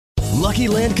Lucky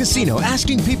Land Casino,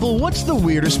 asking people, what's the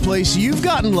weirdest place you've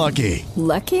gotten lucky?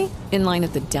 Lucky? In line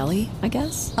at the deli, I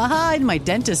guess? Aha, in my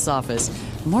dentist's office.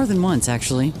 More than once,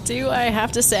 actually. Do I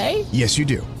have to say? Yes, you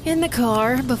do. In the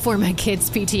car before my kids'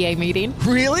 PTA meeting.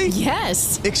 Really?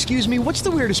 Yes. Excuse me, what's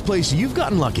the weirdest place you've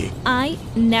gotten lucky? I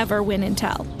never win and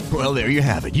tell. Well, there you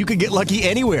have it. You can get lucky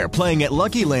anywhere, playing at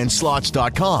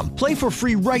LuckyLandSlots.com. Play for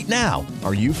free right now.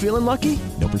 Are you feeling lucky?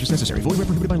 No purchase necessary. Void where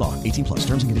prohibited by law. 18 plus.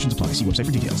 Terms and conditions apply. See website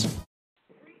for details.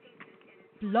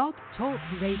 Blog Talk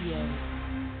Radio.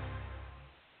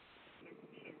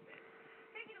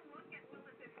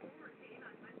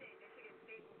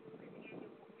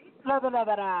 Love it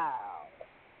out.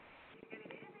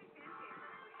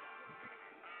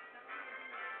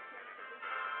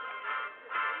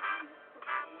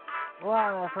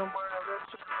 Wow, from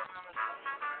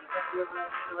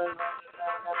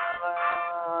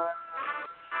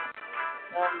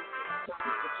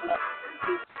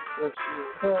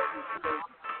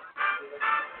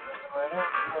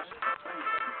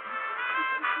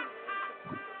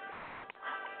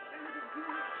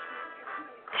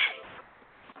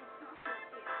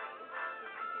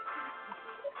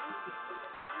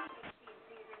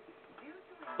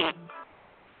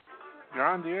You're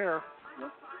on the air.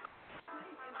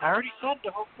 I already said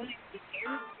the whole thing.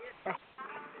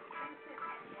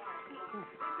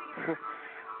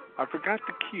 I forgot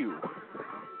the cue.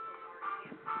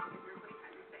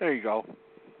 There you go.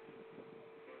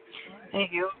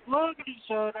 Thank you. Welcome to the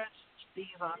show. That's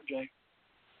Steve. I'm Jake.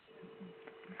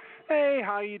 Hey,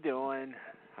 how you doing?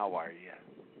 How are you?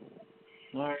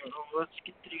 All right, well, let's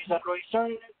get the news out of the way.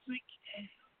 Starting next week,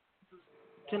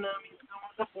 Toonami's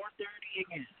going to 4:30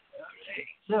 again. Okay,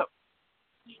 so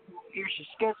here's your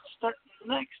schedule starting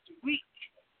next week.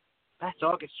 That's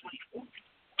August 24th.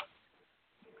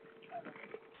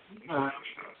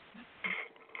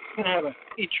 Gonna have an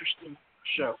interesting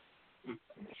show. At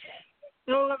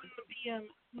 11 p.m.,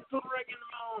 Little Regular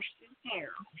Mouse in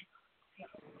here.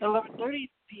 11:30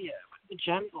 p.m., the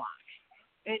Gem Block.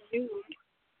 At noon.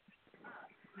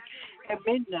 At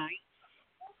midnight,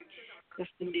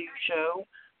 it's the new show,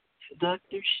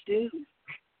 Dr. Stu.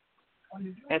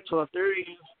 At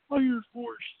 12:30, Fire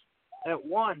Force. At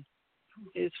 1,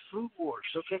 it's Food Wars,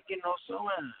 so kick in also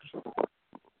in.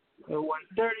 At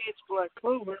 1:30, it's Black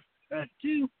Clover. At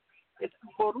 2, it's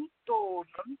Boruto,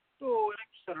 Naruto, and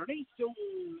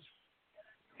Externations.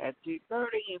 At 2:30,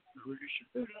 it's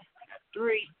Buddha. At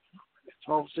 3, it's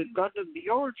also Gundam The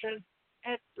Origin.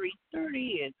 At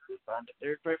 3:30, it's on the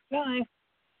Third Part 5.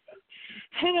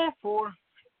 And at 4,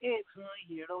 it's My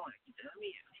Hero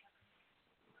Academia.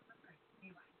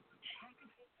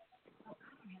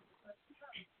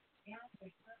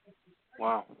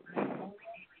 Wow.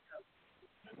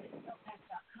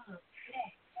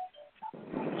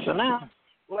 So now,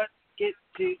 let's get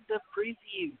to the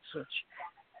previews, which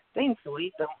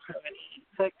thankfully don't have any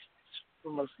texts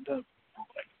for most of them.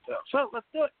 So let's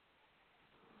do it.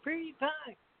 Preview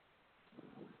time.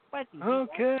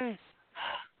 Okay.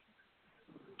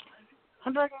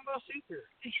 On Dragon Ball Super,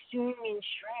 Extreme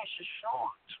Trash is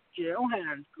short.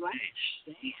 Johan Glass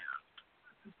Stamp.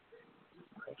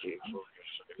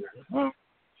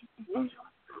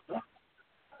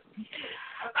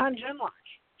 On Genlock,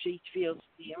 Cheat feels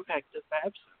the impact of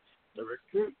absence. The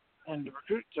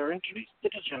recruits are introduced to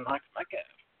the Genlock mecha.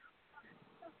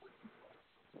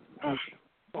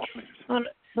 On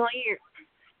Slayer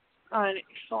 4.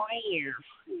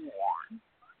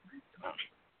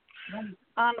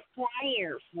 On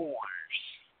Fire Force.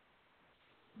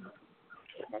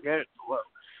 I got it below.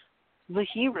 The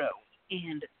Hero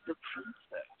and the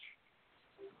Princess.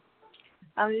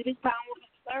 On the Power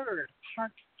 3rd,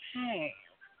 Part 10.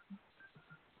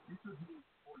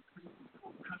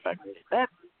 If I can get that.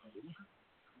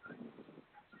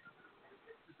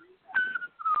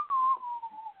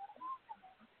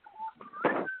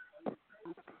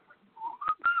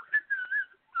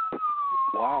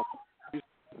 Wow.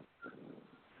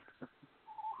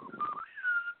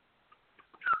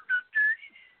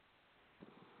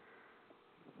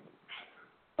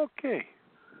 Okay.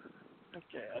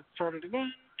 Okay, let's start it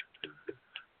again.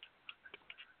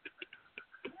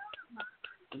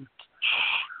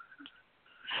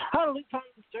 How Lupin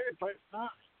the Third Part 5.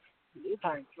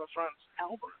 Lupin confronts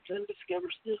Albert and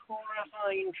discovers the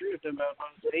horrifying truth about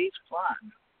Jose's plot.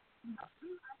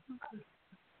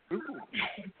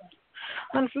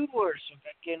 On Food Wars,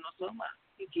 Sokake no Soma,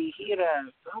 Yukihira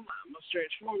Soma must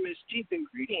transform his cheap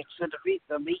ingredients to defeat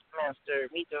the meat master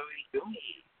Mito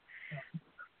Igumi.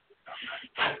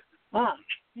 On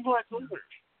Black Clover,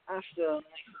 Asta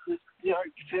unleashes the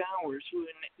Dark Powers when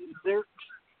Zerk's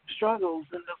struggles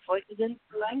in the fight against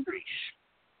language.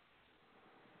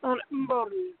 On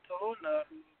Boruto,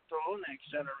 Naruto, next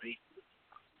generation.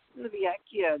 The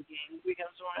Byakuya game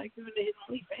becomes more active in the hidden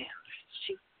leaf band.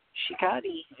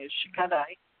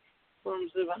 Shikadai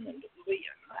forms the band of the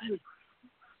young man.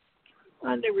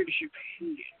 Under British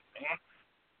opinion,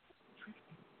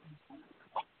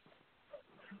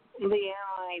 the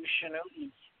Allied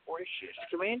Shinobi forces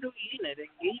Commando unit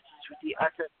engages with the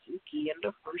Akatsuki in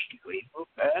the first wave of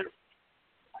battle.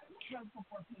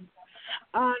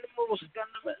 On most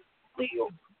fundamentally,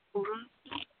 oh,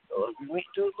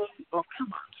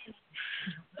 come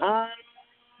on.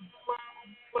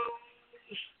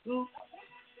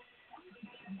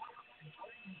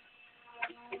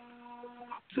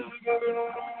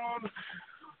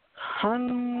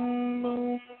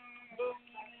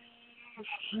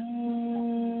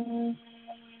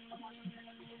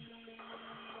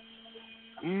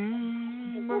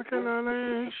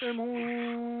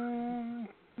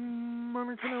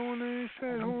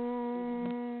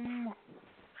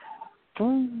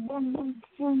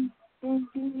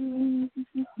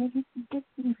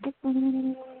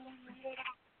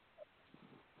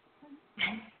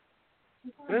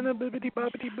 And a bibbity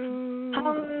bobbity boo.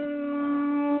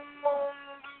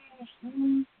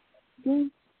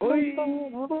 Oi.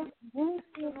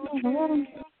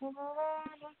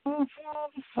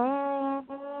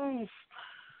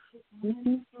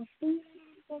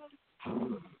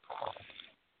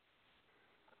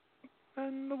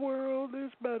 And the world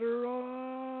is better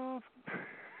off.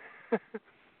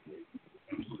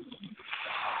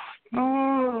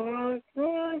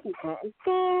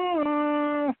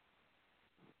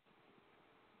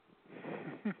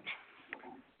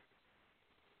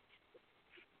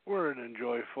 We're an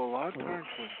enjoyful lot, aren't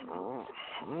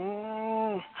we?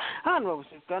 On Rose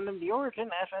Gundam the Origin,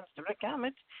 Advance to the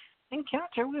Comet,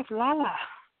 Encounter with Lala.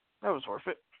 That was worth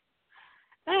it.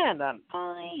 And on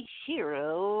My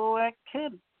Hero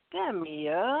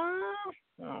Academia,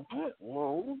 it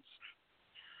loads.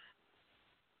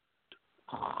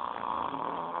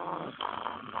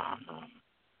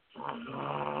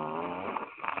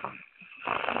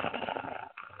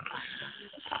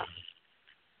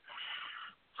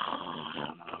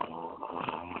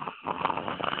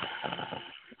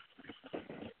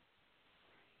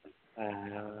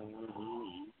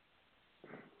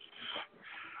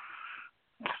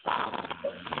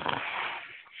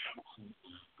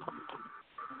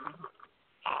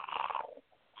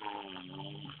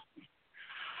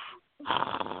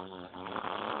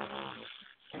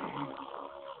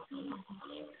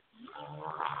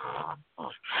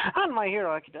 On My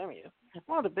Hero Academia,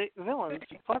 one of the big villains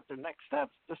plot their next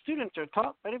steps. The students are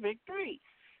taught by the Big Three.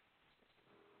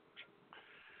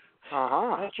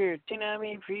 That's your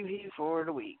Toonami preview for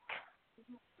the week.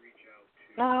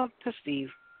 Now to Steve.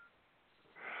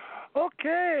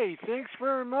 Okay, thanks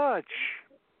very much.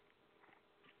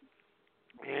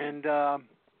 And,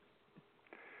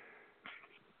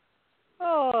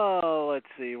 let's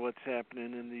see what's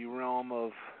happening in the realm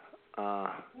of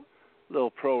little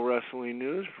pro wrestling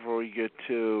news before we get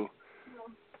to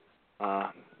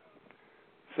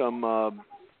some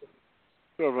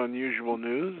sort of unusual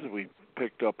news that we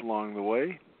picked up along the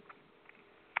way.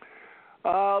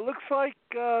 Looks like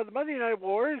the Monday Night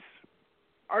Wars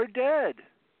are dead.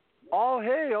 All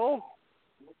hail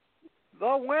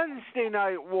the Wednesday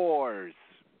Night Wars.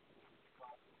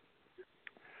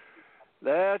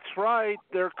 That's right.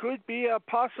 There could be a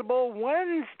possible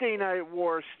Wednesday Night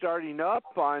War starting up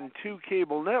on 2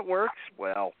 cable networks.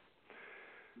 Well,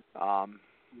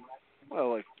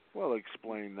 we'll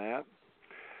explain that.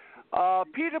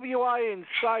 PWI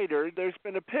Insider, there's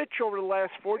been a pitch over the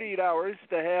last 48 hours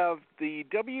to have the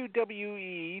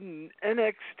WWE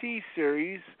NXT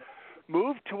series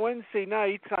moved to Wednesday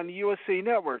nights on the USA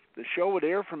Network. The show would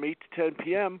air from 8 to 10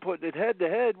 p.m., putting it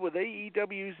head-to-head with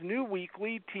AEW's new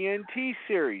weekly TNT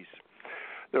series.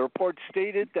 The report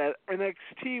stated that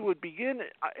NXT would begin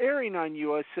airing on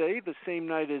USA the same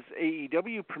night as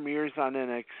AEW premieres on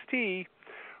NXT,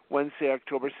 Wednesday,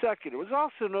 October 2nd. It was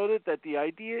also noted that the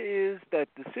idea is that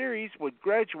the series would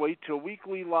graduate to a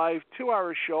weekly live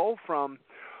 2-hour show from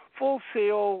Full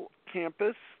Sail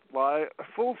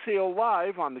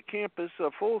Live on the campus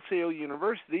of Full Sail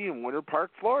University in Winter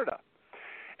Park, Florida.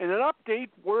 In an update,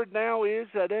 word now is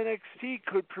that NXT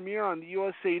could premiere on the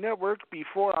USA Network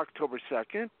before October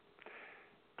 2nd.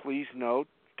 Please note,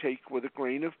 take with a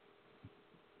grain of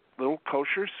little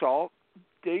kosher salt.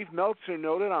 Dave Meltzer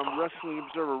noted on Wrestling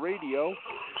Observer Radio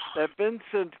that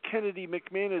Vincent Kennedy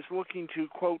McMahon is looking to,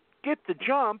 quote, get the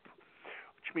jump,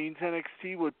 which means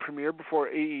NXT would premiere before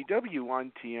AEW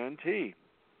on TNT.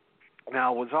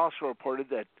 Now, it was also reported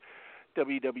that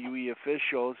WWE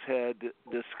officials had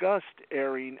discussed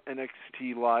airing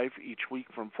NXT Live each week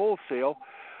from Full Sail,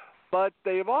 but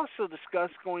they have also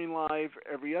discussed going live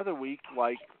every other week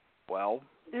like, well,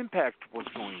 Impact was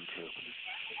going to.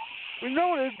 We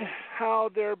noted how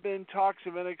there have been talks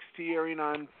of NXT airing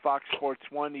on Fox Sports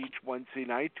 1 each Wednesday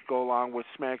night to go along with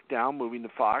SmackDown moving to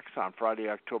Fox on Friday,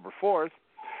 October 4th.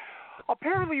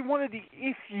 Apparently, one of the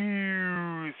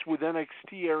issues with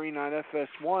NXT airing on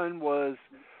FS1 was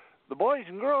the boys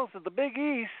and girls of the Big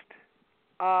East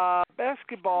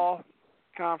basketball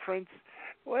conference.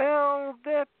 Well,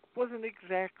 that wasn't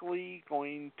exactly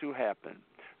going to happen.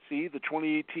 See, the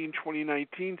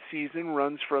 2018-2019 season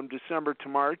runs from December to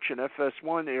March, and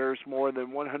FS1 airs more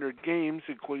than 100 games,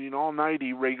 including all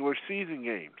 90 regular season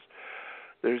games.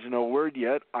 There's no word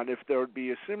yet on if there would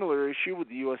be a similar issue with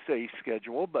the USA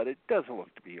schedule, but it doesn't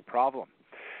look to be a problem.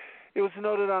 It was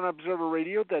noted on Observer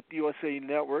Radio that the USA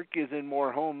Network is in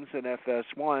more homes than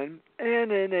FS1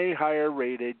 and in a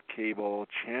higher-rated cable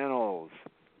channels.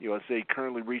 USA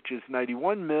currently reaches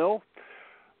 91 million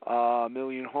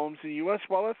homes in the U.S.,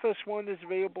 while FS1 is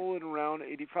available in around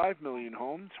 85 million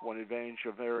homes. One advantage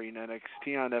of airing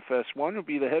NXT on FS1 would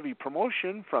be the heavy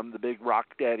promotion from the big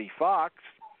rock daddy Fox.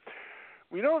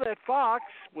 We know that Fox,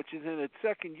 which is in its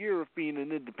second year of being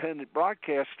an independent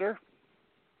broadcaster,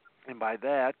 and by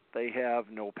that they have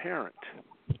no parent,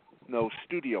 no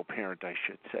studio parent, I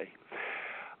should say.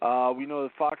 We know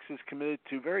that Fox is committed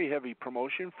to very heavy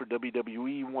promotion for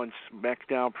WWE once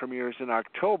SmackDown premieres in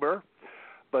October.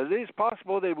 But it is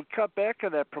possible they would cut back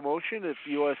on that promotion if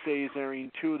USA is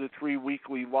airing 2 to 3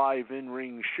 weekly live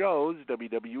in-ring shows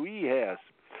WWE has.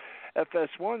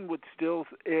 FS1 would still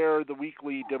air the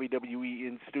weekly WWE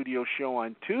in-studio show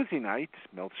on Tuesday nights.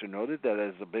 Meltzer noted that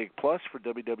as a big plus for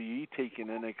WWE taking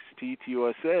NXT to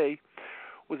USA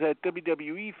was that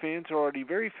WWE fans are already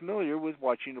very familiar with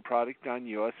watching the product on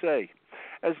USA.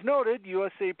 As noted,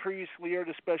 USA previously aired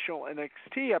a special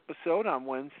NXT episode on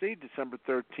Wednesday, December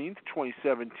 13th,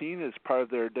 2017, as part of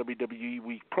their WWE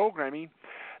Week programming.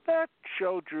 That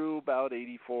show drew about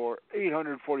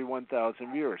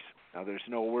 841,000 viewers. Now, there's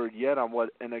no word yet on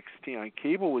what NXT on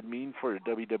cable would mean for the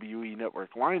WWE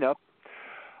Network lineup.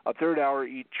 A third hour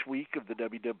each week of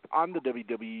on the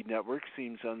WWE Network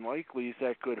seems unlikely, as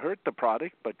that could hurt the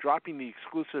product, but dropping the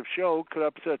exclusive show could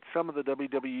upset some of the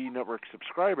WWE Network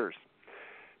subscribers.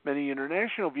 Many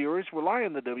international viewers rely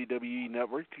on the WWE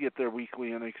Network to get their weekly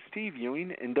NXT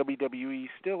viewing, and WWE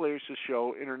still airs the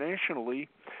show internationally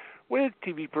with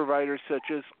TV providers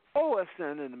such as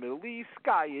OSN in the Middle East,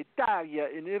 Sky Italia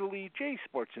in Italy, J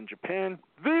Sports in Japan,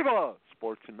 Viva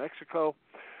Sports in Mexico,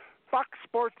 Fox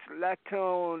Sports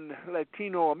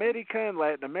Latino America and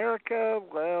Latin America.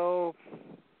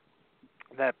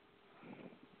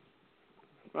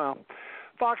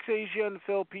 Fox Asia in the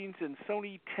Philippines, and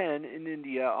Sony 10 in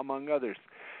India, among others.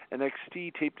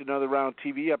 NXT taped another round of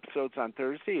TV episodes on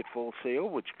Thursday at Full Sail,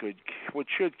 which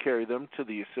should carry them to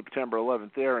the September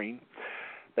 11th airing.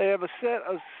 They have a set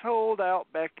of sold-out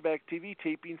back-to-back TV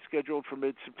tapings scheduled for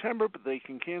mid-September, but they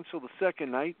can cancel the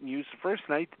second night and use the first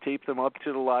night to tape them up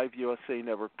to the live USA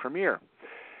Network premiere.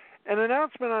 An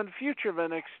announcement on the future of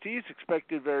NXT is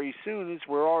expected very soon, as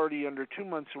we're already under 2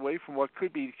 months away from what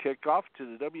could be the kickoff to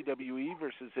the WWE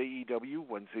versus AEW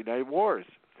Wednesday Night Wars.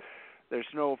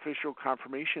 There's no official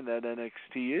confirmation that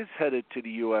NXT is headed to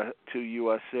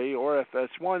USA or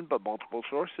FS1, but multiple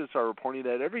sources are reporting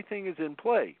that everything is in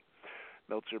play.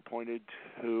 Meltzer pointed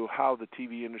to how the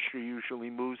TV industry usually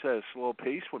moves at a slow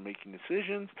pace when making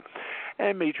decisions,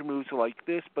 and major moves like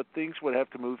this, but things would have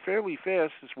to move fairly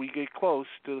fast as we get close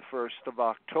to the 1st of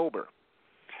October.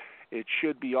 It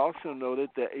should be also noted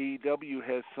that AEW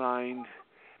has signed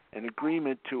an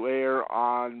agreement to air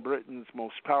on Britain's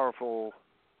most powerful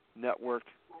network,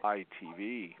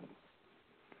 ITV.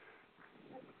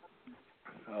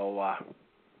 So,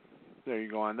 there you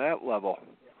go on that level.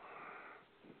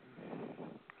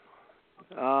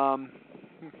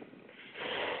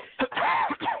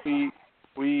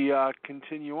 We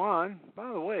continue on.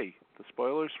 By the way, the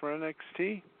spoilers for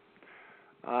NXT.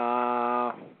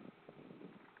 I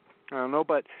don't know,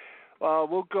 but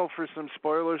we'll go for some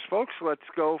spoilers, folks. Let's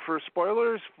go for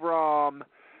spoilers from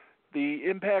the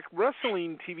Impact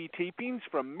Wrestling TV tapings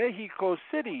from Mexico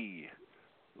City.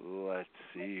 Let's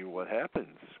see what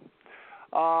happens.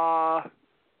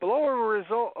 Below our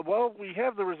result, we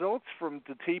have the results from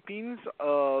the tapings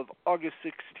of August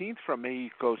 16th from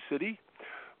Mexico City.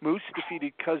 Moose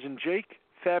defeated Cousin Jake.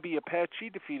 Fabi Apache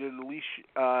defeated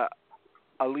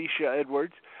Alicia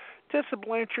Edwards. Tessa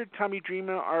Blanchard, Tommy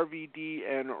Dreamer, RVD,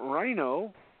 and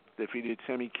Rhino defeated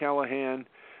Sami Callihan,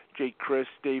 Jake Chris,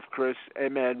 Dave Chris,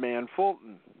 and Madman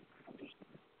Fulton.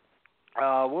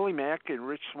 Willie Mack and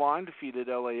Rich Swann defeated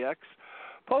LAX.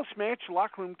 Post-match,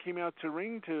 locker room came out to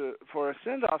ring for a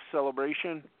send-off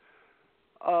celebration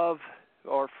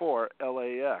for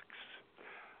LAX.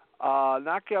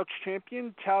 Knockouts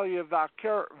champion Talia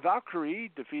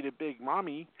Valkyrie defeated Big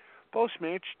Mommy.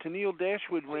 Post-match, Tennille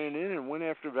Dashwood ran in and went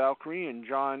after Valkyrie and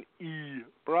John E.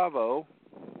 Bravo.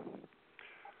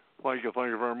 Thank you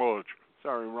very much.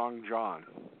 Sorry, wrong John.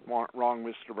 Wrong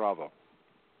Mr. Bravo.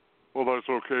 Well, that's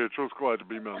okay. It's just glad to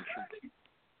be mentioned.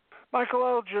 Michael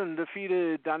Elgin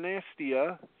defeated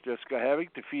Dynastia. Jessica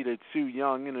Havoc defeated Sue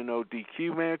Young in an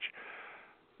ODQ match.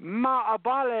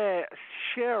 Maabale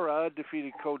Shera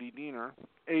defeated Cody Deaner.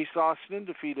 Ace Austin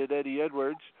defeated Eddie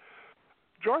Edwards.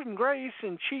 Jordan Grace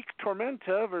and Cheek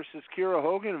Tormenta versus Kiera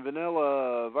Hogan and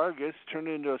Vanilla Vargas turned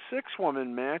into a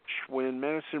 6-woman match when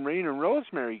Madison Rayne and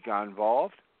Rosemary got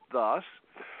involved. Thus,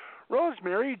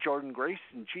 Rosemary, Jordan Grace,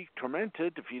 and Cheek Tormenta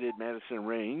defeated Madison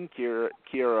Rayne,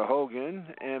 Kiera Hogan,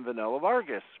 and Vanilla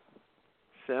Vargas.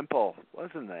 Simple,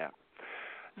 wasn't that?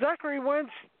 Zachary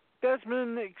Wentz,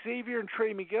 Desmond Xavier, and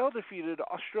Trey Miguel defeated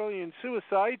Australian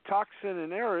Suicide, Toxin,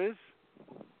 and Ares.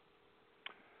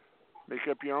 Make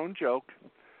up your own joke.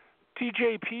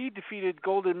 TJP defeated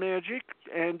Golden Magic,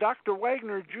 and Dr.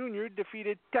 Wagner Jr.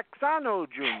 defeated Texano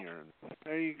Jr.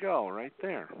 There you go, right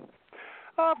there.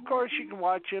 Of course, you can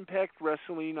watch Impact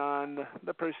Wrestling on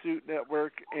the Pursuit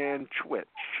Network and Twitch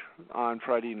on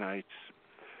Friday nights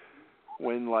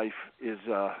when life is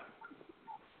a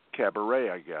cabaret,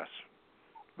 I guess,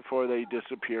 before they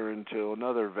disappear into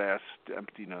another vast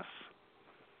emptiness.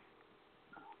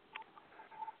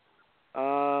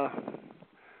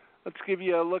 Let's give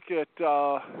you a look at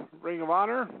Ring of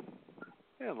Honor.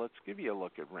 Yeah, let's give you a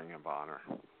look at Ring of Honor.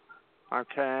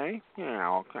 Okay? Yeah,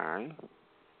 okay.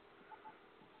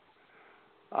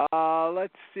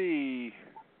 Let's see.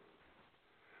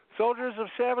 Soldiers of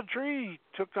Savagery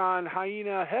took on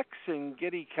Hyena Hex and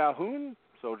Getty Calhoun.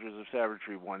 Soldiers of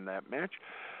Savagery won that match.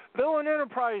 Villain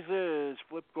Enterprises,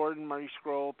 Flip Gordon, Marty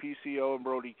Scurll, PCO, and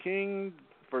Brody King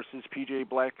versus PJ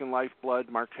Black and Lifeblood,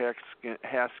 Mark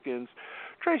Haskins,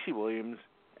 Tracy Williams,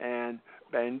 and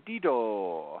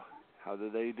Bandito. How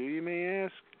did they do, you may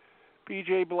ask?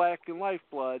 PJ Black and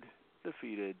Lifeblood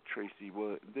defeated the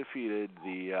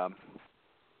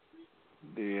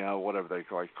whatever they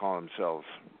call themselves,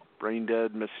 Brain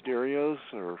Dead Mysterios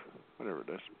or whatever it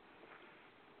is.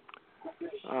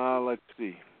 Let's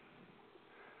see.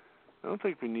 I don't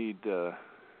think we need.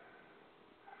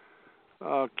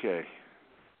 Okay.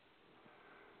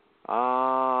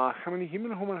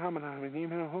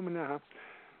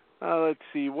 Let's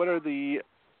see. What are the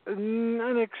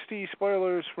NXT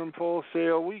spoilers from Full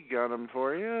Sail? We got them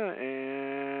for you,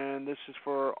 and this is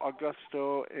for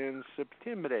Augusto and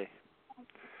September.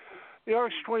 The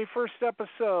August 21st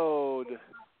episode.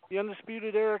 The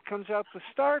Undisputed Era comes out to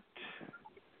start,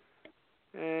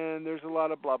 and there's a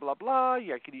lot of blah blah blah,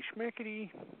 yakety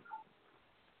schmackety.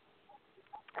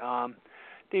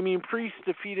 Damian Priest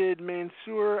defeated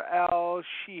Mansoor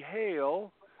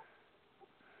Al-Shihail.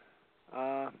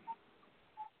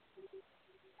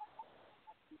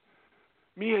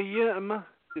 Mia Yim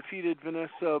defeated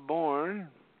Vanessa Bourne.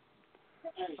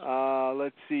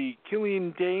 Let's see.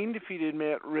 Killian Dane defeated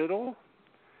Matt Riddle.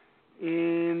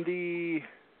 Thank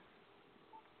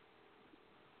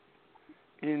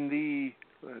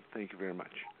you very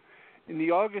much. In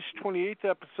the August 28th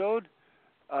episode,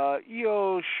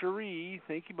 Io Shirai,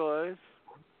 thank you, boys,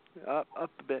 up a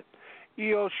bit.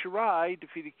 Io Shirai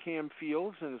defeated Cam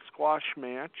Fields in a squash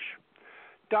match.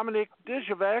 Dominic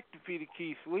Dijak defeated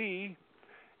Keith Lee.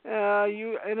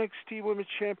 NXT Women's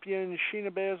Champion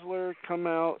Shayna Baszler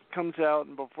comes out,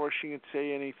 and before she can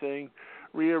say anything,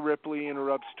 Rhea Ripley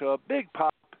interrupts to a big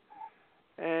pop,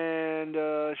 and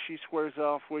she squares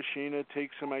off with Shayna,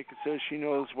 takes the mic and says she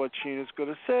knows what Shayna's going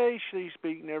to say. She's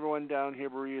beating everyone down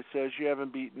here, but Rhea says, "You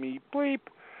haven't beaten me, bleep."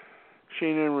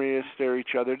 Shayna and Rhea stare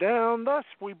each other down. Thus,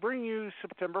 we bring you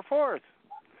September 4th.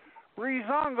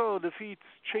 Breezango defeats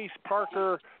Chase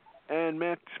Parker and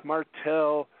Matt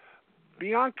Martell.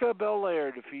 Bianca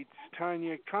Belair defeats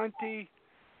Tanya Conti.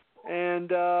 And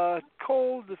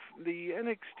Cole, the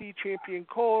NXT champion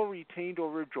Cole, retained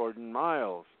over Jordan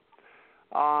Miles.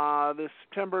 The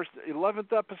September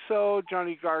 11th episode,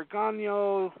 Johnny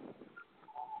Gargano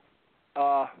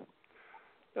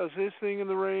does his thing in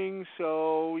the ring,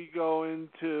 so we go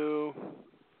into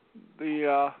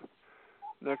the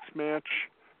next match,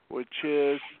 which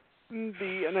is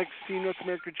the NXT North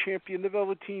American champion, the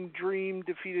Velveteen Dream,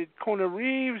 defeated Kona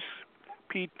Reeves.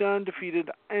 Pete Dunne defeated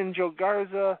Angel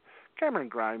Garza. Cameron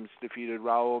Grimes defeated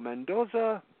Raul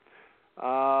Mendoza.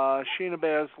 Shayna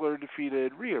Baszler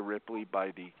defeated Rhea Ripley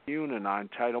by DQ in a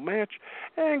non-title match,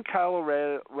 and Kyle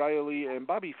O'Reilly and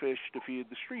Bobby Fish defeated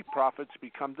the Street Profits to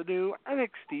become the new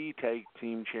NXT Tag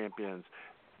Team Champions.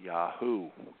 Yahoo!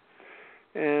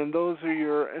 And those are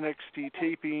your NXT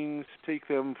tapings. Take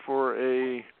them for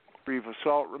a brief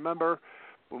assault. Remember,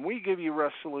 when we give you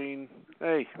wrestling,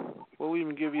 hey, we'll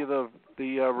even give you the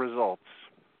results.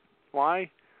 Why?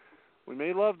 We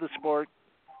may love the sport,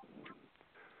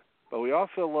 but we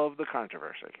also love the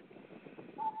controversy.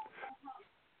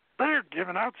 They're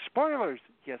giving out spoilers.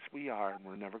 Yes, we are, and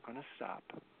we're never going to stop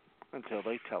until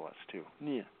they tell us to.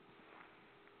 Yeah.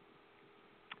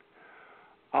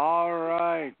 All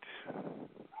right.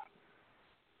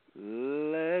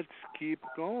 Let's keep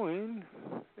going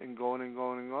and going and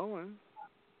going and going.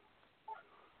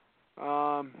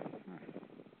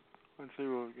 Let's see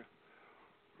what we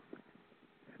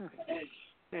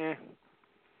got.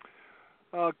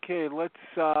 Okay, let's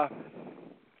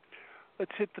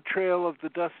hit the trail of the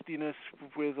dustiness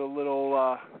with a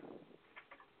little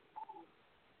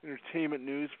entertainment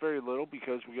news. Very little,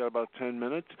 because we got about 10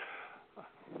 minutes.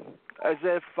 As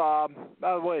if, by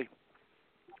the way,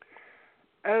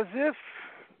 as if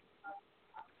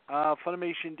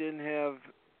Funimation didn't have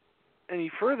any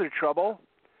further trouble,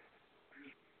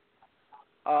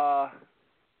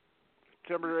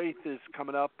 September 8th is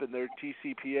coming up, and their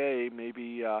TCPA may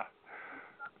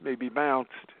be bounced.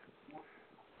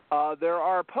 There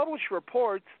are published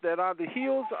reports that on the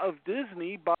heels of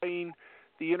Disney buying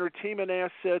the entertainment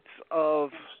assets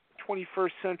of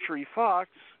 21st Century Fox,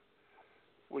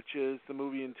 which is the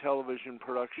movie and television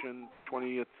production,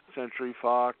 20th Century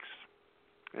Fox,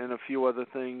 and a few other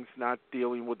things not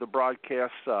dealing with the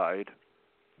broadcast side,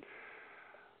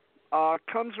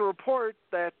 comes a report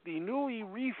that the newly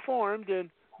reformed and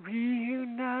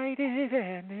reunited,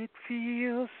 and it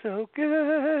feels so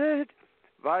good,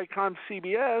 Viacom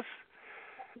CBS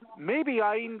may be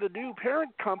eyeing the new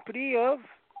parent company of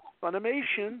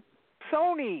Funimation,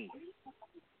 Sony.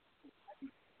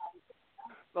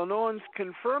 Though no one's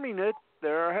confirming it,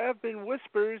 there have been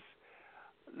whispers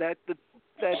that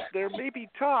there may be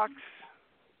talks.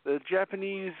 The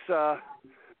Japanese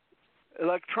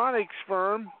electronics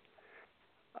firm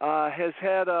has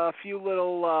had a few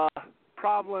little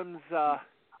problems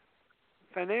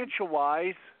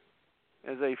financial-wise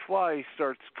as a fly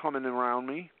starts coming around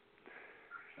me.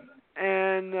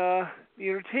 And the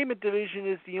entertainment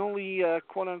division is the only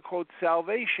quote-unquote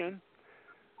salvation.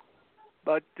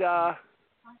 But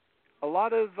a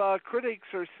lot of critics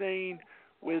are saying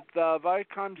with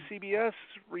Viacom CBS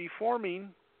reforming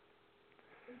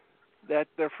that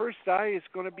their first eye is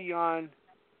going to be on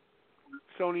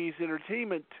Sony's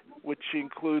entertainment, which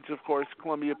includes, of course,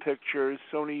 Columbia Pictures,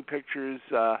 Sony Pictures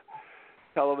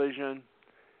Television,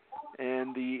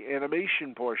 and the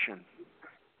animation portion,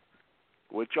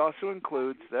 which also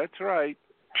includes, that's right,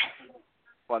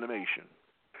 Funimation.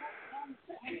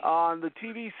 On the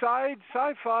TV side,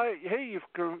 Sci-Fi, hey,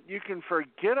 you can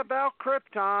forget about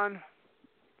Krypton.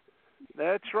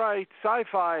 That's right,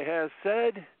 Sci-Fi has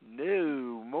said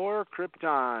no more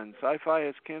Krypton. Sci-Fi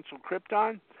has canceled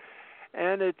Krypton,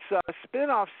 and its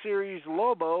spin-off series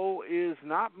Lobo is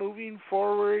not moving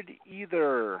forward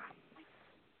either.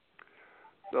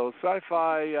 So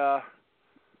Sci-Fi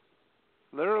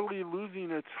literally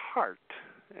losing its heart,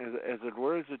 as it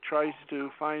were, as it tries to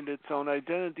find its own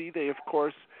identity. They, of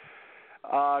course,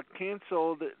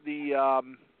 canceled the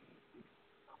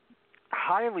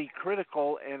highly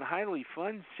critical and highly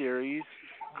fun series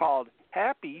called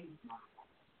Happy,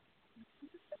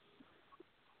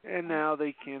 and now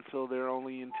they cancel their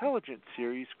only intelligent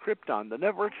series, Krypton. The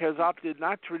network has opted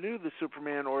not to renew the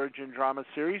Superman origin drama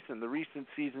series, and the recent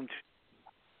season 2,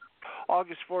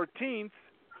 August 14th,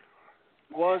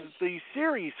 was the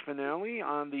series finale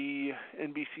on the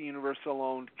NBC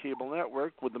Universal-owned cable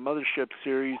network, with the Mothership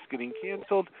series getting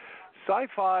canceled.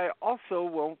 Sci-Fi also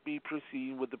won't be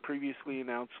proceeding with the previously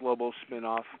announced Lobo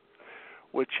spinoff,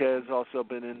 which has also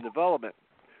been in development.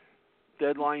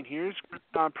 Deadline here,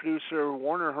 Krypton producer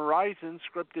Warner Horizon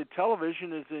Scripted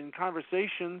Television is in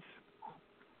conversations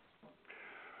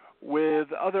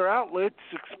with other outlets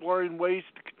exploring ways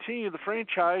to continue the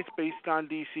franchise based on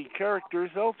DC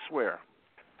characters elsewhere.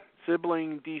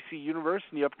 Sibling DC Universe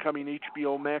and the upcoming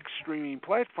HBO Max streaming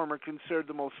platform are considered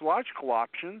the most logical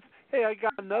options. Hey, I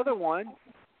got another one.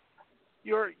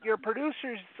 Your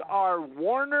producers are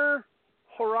Warner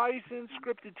Horizon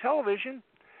Scripted Television.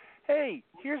 Hey,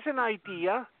 here's an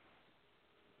idea.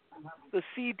 The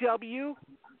CW,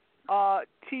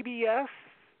 TBS,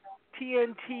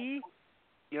 TNT,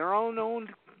 your own owned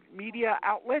media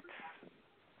outlets.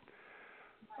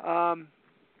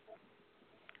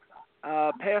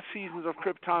 past seasons of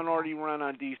Krypton already run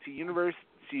on DC Universe.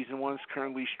 Season 1 is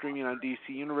currently streaming on DC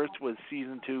Universe, with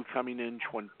Season 2 coming in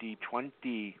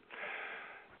 2020.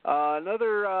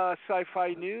 Another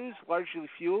sci-fi news, largely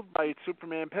fueled by its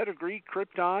Superman pedigree,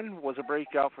 Krypton was a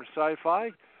breakout for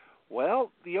sci-fi.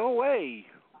 Well, the OA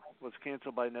was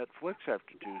canceled by Netflix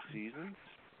after 2 seasons.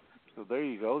 So there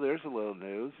you go. There's a little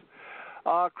news.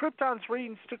 Krypton's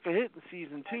ratings took a hit in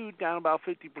Season 2, down about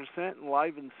 50% in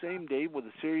live and same day, with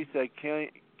a series that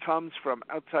comes from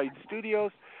outside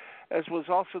studios. As was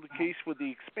also the case with The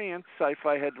Expanse,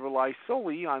 Sci-Fi had to rely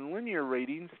solely on linear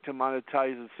ratings to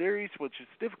monetize the series, which is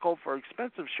difficult for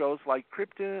expensive shows like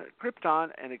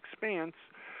Krypton and Expanse,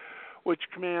 which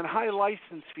command high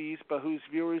license fees but whose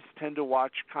viewers tend to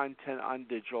watch content on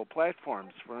digital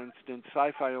platforms. For instance,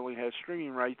 Sci-Fi only has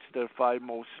streaming rights to the 5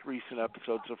 most recent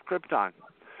episodes of Krypton.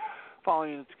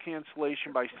 Following its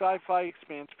cancellation by Sci-Fi,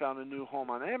 Expanse found a new home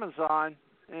on Amazon,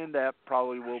 and that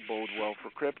probably will bode well for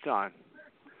Krypton.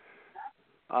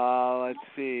 Let's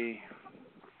see.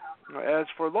 As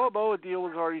for Lobo, a deal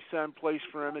was already set in place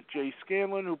for Emmett J.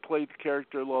 Scanlon, who played the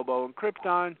character Lobo in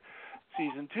Krypton.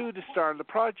 Season 2 to star in the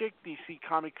project. DC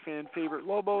comic fan favorite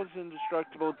Lobo is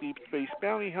indestructible deep space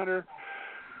bounty hunter.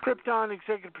 Krypton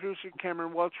executive producer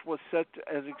Cameron Welch was set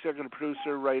as executive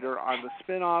producer writer on the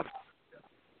spinoff.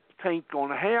 It ain't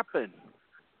gonna happen.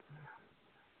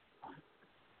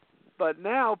 But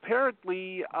now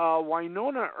apparently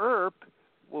Winona Earp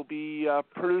will be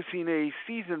producing a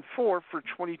Season 4 for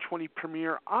 2020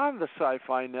 premiere on the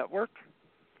Sci-Fi Network.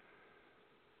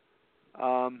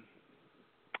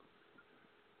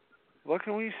 What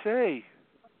can we say?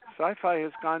 Sci-Fi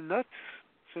has gone nuts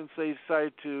since they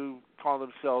decided to call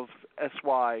themselves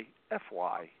SYFY.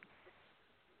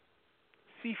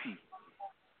 Sci-Fi.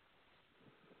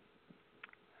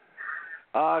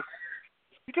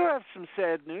 We do have some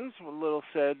sad news, a little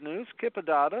sad news. Kip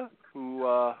Adada,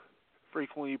 who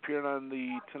frequently appeared on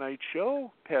The Tonight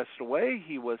Show, passed away.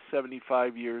 He was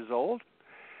 75 years old.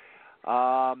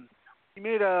 He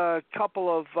made a couple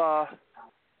of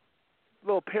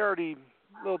little parody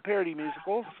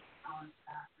musicals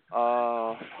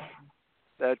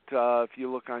that if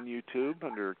you look on YouTube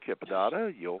under Kip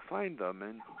Adada, you'll find them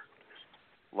and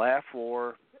laugh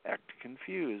or act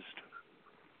confused.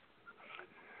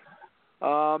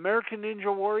 American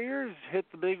Ninja Warriors hit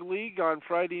the big league on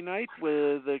Friday night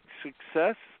with a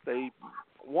success. They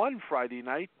won Friday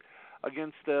night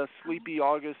against a sleepy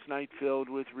August night filled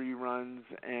with reruns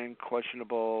and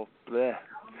questionable bleh.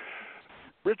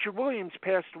 Richard Williams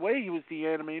passed away. He was the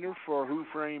animator for Who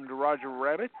Framed Roger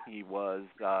Rabbit. He was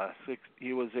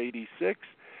 86.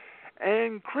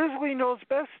 And Crisley Knows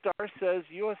Best star says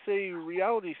USA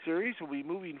reality series will be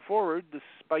moving forward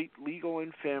despite legal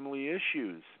and family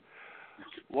issues.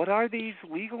 What are these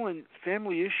legal and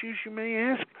family issues, you may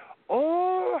ask?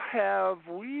 Oh, have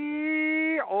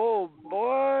we? Oh,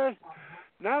 boy.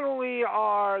 Not only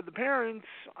are the parents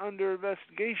under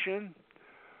investigation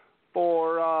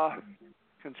for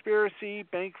conspiracy,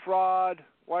 bank fraud,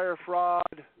 wire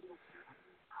fraud,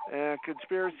 and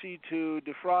conspiracy to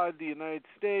defraud the United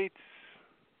States,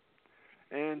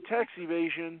 and tax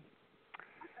evasion.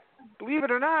 Believe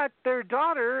it or not, their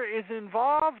daughter is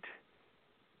involved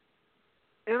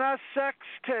in a sex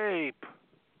tape.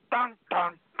 Dun,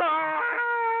 dun,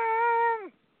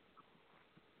 dun!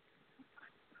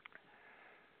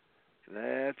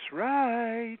 That's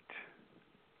right.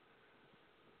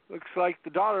 Looks like the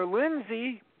daughter,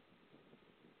 Lindsay,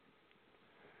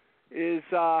 is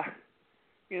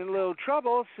in a little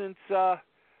trouble since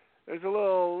there's a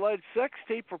little alleged sex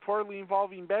tape reportedly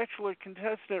involving Bachelor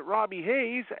contestant Robbie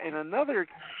Hayes and another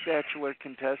Bachelor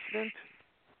contestant.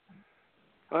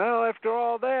 Well, after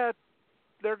all that,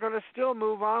 they're going to still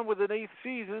move on with an 8th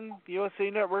season. The USA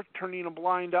Network turning a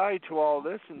blind eye to all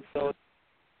this until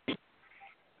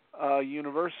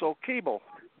Universal Cable.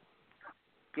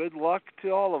 Good luck to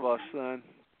all of us then.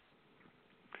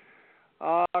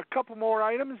 A couple more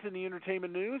items in the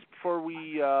entertainment news before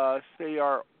we say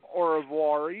our au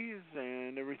revoirs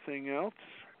and everything else.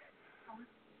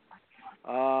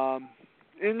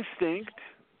 Instinct,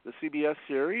 the CBS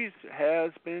series,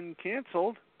 has been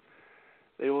canceled.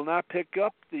 They will not pick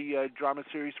up the drama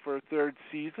series for a 3rd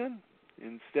season,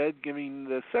 instead giving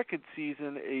the 2nd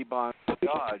season a bon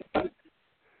God.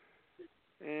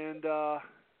 And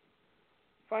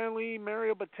finally,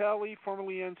 Mario Batali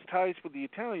formally ends ties with the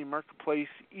Italian marketplace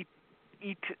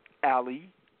Eat Alley.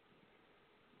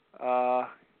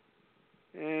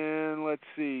 And let's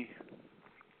see.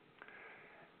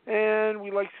 And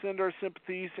we'd like to send our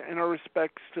sympathies and our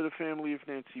respects to the family of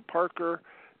Nancy Parker.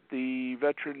 the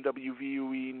veteran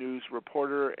WVUE news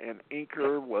reporter and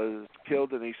anchor, was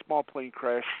killed in a small plane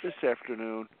crash this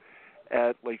afternoon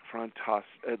at Lakefront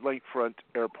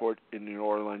Airport in New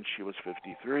Orleans. She was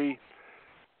 53.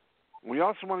 We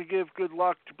also want to give good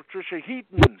luck to Patricia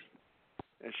Heaton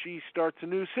as she starts a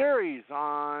new series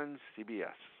on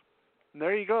CBS. And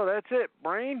there you go. That's it,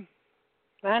 Brain.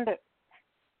 And it.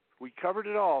 We covered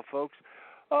it all, folks.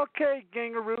 Okay,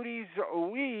 Gangaroodies,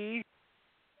 we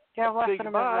say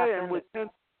goodbye. And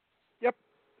yep,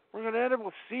 we're going to end it.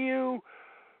 We'll see you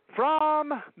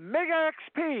from Mega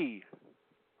XP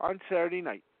on Saturday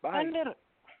night. Bye.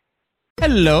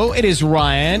 Hello, it is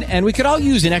Ryan, and we could all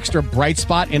use an extra bright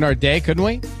spot in our day, couldn't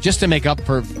we? Just to make up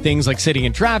for things like sitting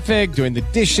in traffic, doing the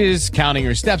dishes, counting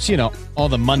your steps, all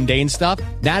the mundane stuff.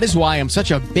 That is why I'm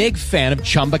such a big fan of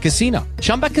Chumba Casino.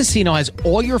 Chumba Casino has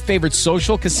all your favorite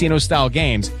social casino-style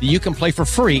games that you can play for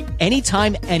free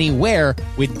anytime, anywhere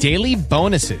with daily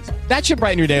bonuses. That should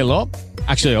brighten your day a little.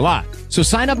 Actually, a lot. So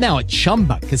sign up now at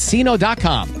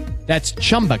ChumbaCasino.com. That's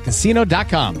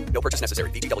ChumbaCasino.com. No purchase necessary.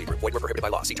 VGW Group. Void where prohibited by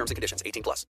law. See terms and conditions. 18+.